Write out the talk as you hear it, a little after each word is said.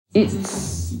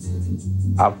hits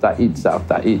after hits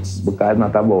after hits, because it's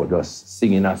not about just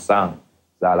singing a song.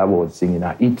 It's all about singing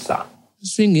a hit song.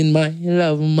 Singing my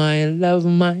love, my love,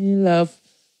 my love.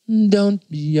 Don't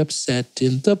be upset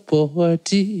in the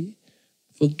party.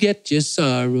 Forget your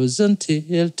sorrows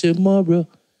until tomorrow.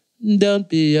 Don't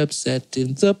be upset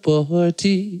in the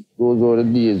party. Those were the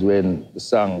days when the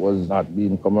song was not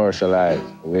being commercialized,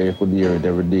 where you could hear it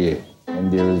every day,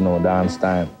 and there is no dance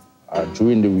time.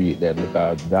 During the week then,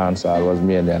 because dancehall was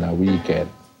mainly on a weekend.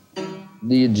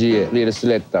 DJ played the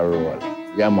selector role.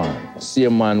 Yeah, man.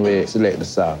 Same man will select the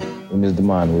song. Him is the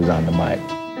man who is on the mic.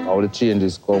 How the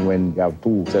changes come when you have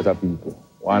two set of people.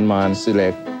 One man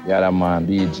select, the other man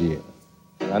DJ.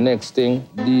 The next thing,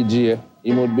 DJ,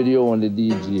 he would be the only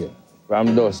DJ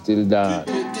from dusk till dawn.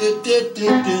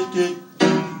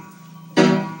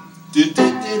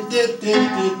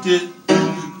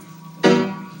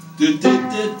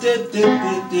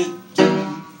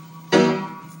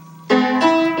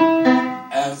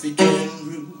 African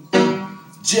root,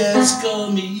 just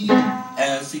call me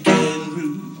African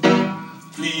root.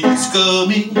 Please call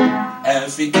me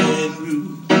African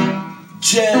root.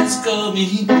 Just call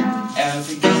me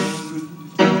African root.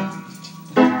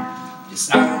 Yes,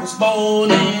 I was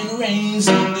born and raised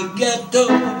in the ghetto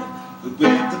with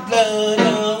the blood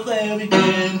of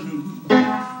African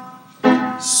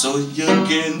root. So you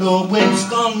can always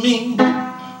call me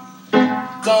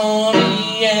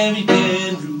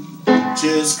African root.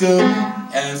 Just call me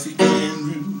African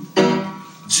root.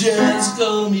 Just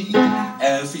call me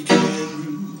African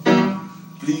root.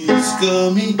 Please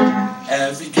call me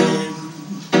African root.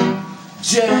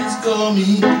 Just call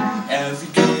me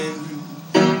African root.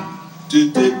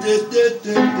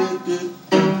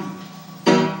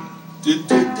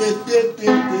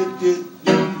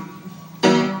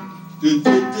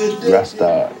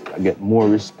 Rasta, I get more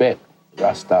respect.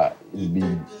 Rasta is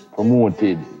being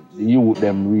promoted. The youth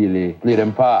them really play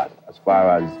them part as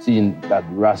far as seeing that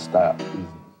Rasta is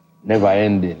never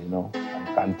ending, you know,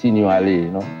 and continually,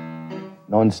 you know,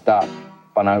 non-stop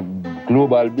on a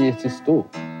global basis too.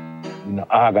 In an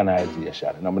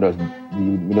organization, you know,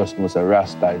 we just know say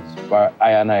Rasta is for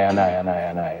I, you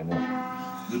know.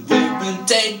 We've been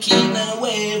taken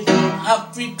away from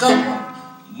Africa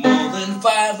more than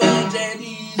 500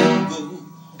 years ago.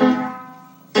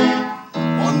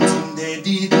 One thing they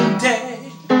didn't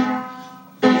take,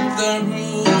 the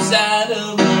roots out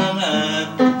of my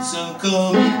mind. So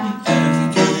call me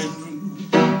African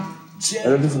root.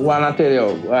 I just want to tell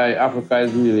you why Africa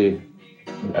is really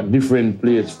a different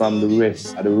place from the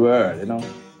rest of the world, you know.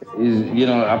 It's, you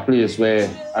know, a place where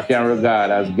I can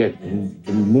regard as getting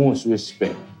the most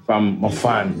respect from my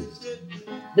fans.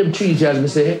 Them treat you, as me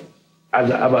say, as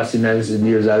the Abyssinians,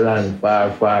 there's a land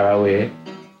far, far away.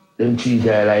 Them treat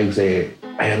you like say,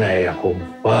 I and I come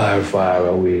far, far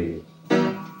away.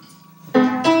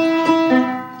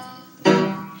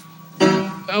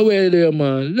 Away there,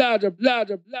 man. LargeUp.